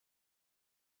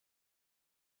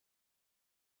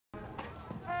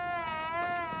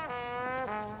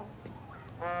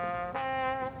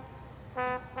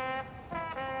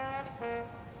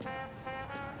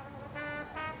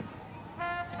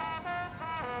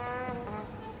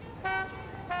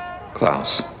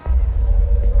Klaus.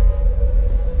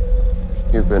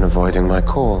 You've been avoiding my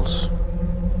calls.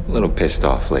 A little pissed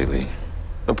off lately.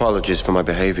 Apologies for my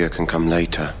behavior can come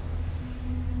later.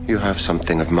 You have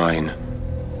something of mine.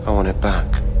 I want it back.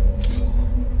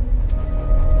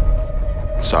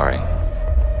 Sorry,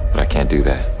 but I can't do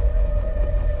that.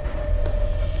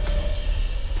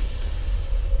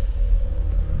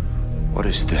 What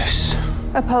is this?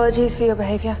 Apologies for your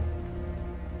behavior.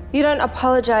 You don't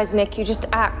apologize, Nick. You just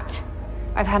act.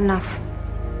 I've had enough.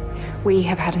 We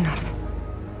have had enough.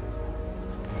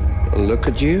 Look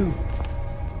at you.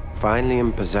 Finally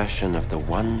in possession of the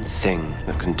one thing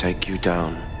that can take you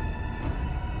down.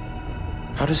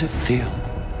 How does it feel?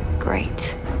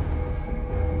 Great.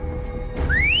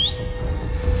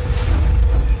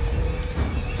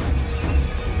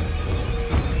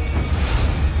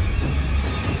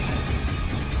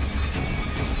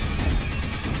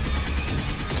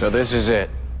 So this is it.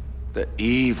 The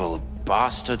evil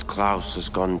bastard Klaus has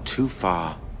gone too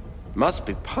far. Must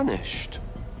be punished.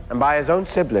 And by his own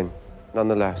sibling,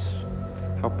 nonetheless.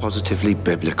 How positively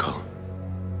biblical.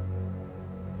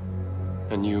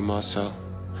 And you, Marcel?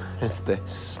 Is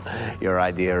this your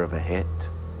idea of a hit?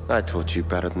 I taught you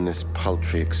better than this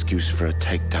paltry excuse for a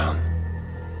takedown.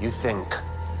 You think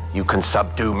you can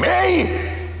subdue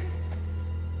me?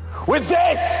 With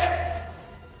this?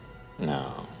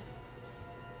 No.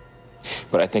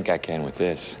 But I think I can with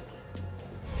this.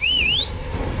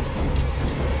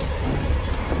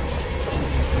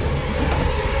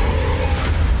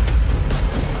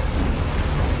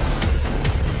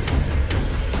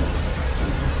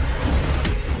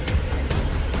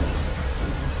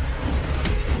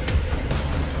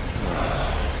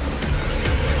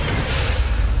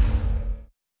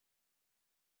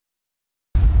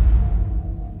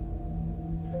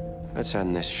 Let's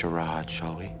end this charade,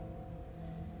 shall we?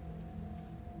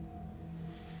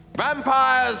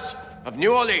 Vampires of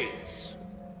New Orleans,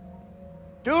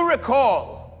 do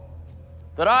recall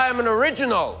that I am an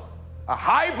original, a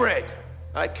hybrid.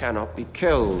 I cannot be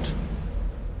killed.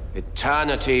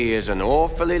 Eternity is an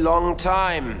awfully long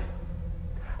time.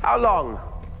 How long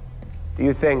do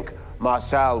you think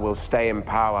Marcel will stay in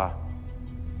power?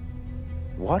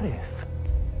 What if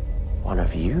one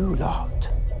of you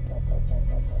lot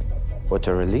were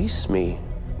to release me,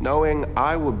 knowing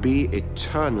I would be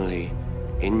eternally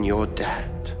in your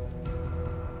debt?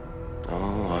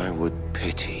 Oh, I would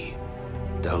pity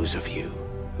those of you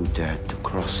who dared to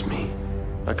cross me.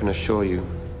 I can assure you,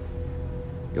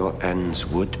 your ends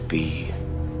would be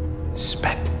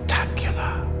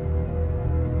spectacular.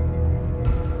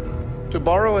 To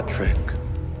borrow a trick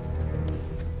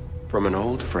from an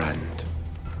old friend,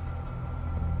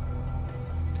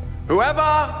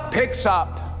 whoever picks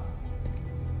up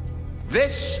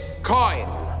this coin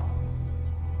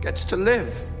gets to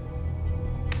live.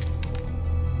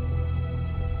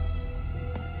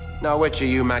 Now, which of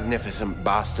you magnificent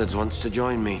bastards wants to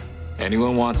join me?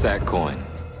 Anyone wants that coin,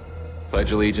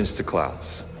 pledge allegiance to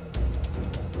Klaus.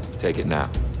 Take it now.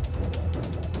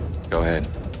 Go ahead.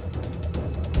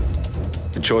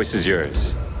 The choice is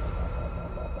yours.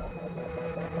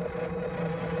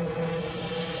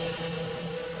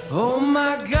 Oh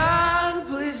my God,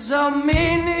 please help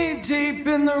me knee deep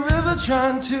in the river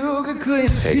trying to get clean.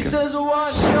 He says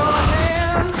wash your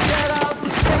hands, get out the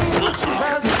stain.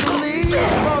 Best believe,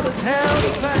 boy, there's hell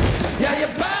to pay. Yeah, you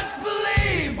best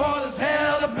believe, boy, there's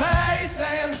hell to pay.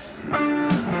 Saying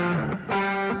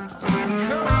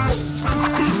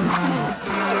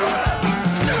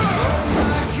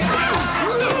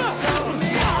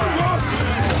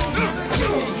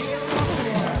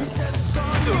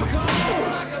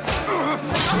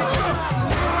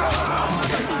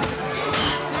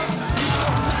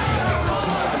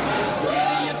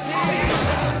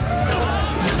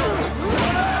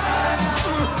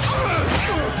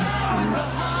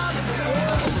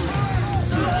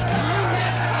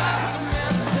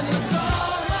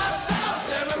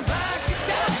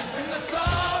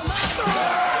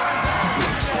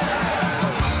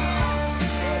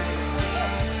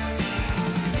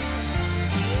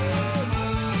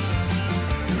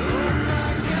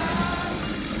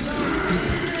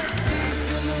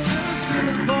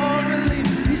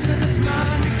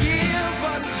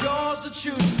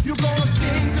you're gonna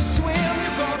sink or swim,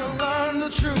 you're gonna learn the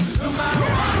truth. No matter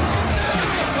what you do,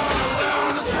 you're gonna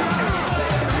learn the truth.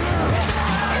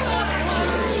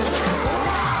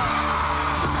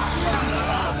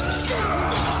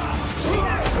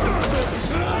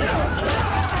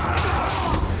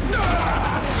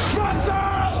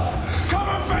 Marcel! Come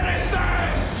and finish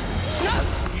this!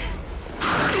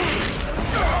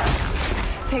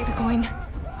 Take the coin.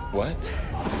 What?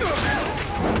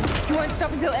 He won't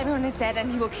stop until everyone is dead,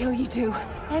 and he will kill you too.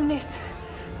 And this.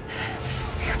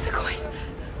 Pick up the coin.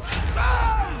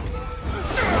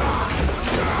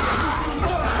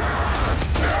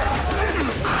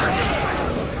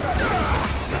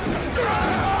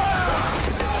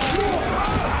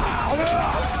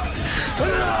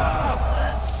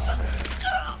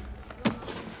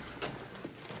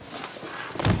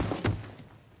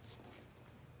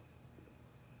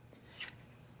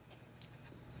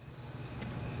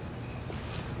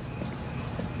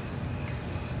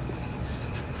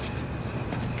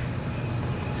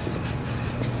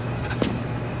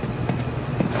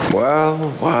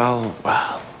 Well, well,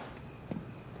 well.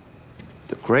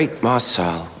 The great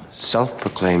Marcel,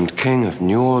 self-proclaimed king of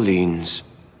New Orleans,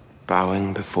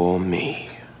 bowing before me.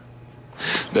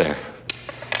 There.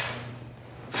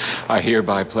 I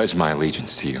hereby pledge my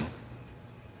allegiance to you.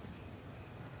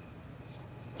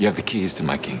 You have the keys to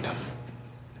my kingdom.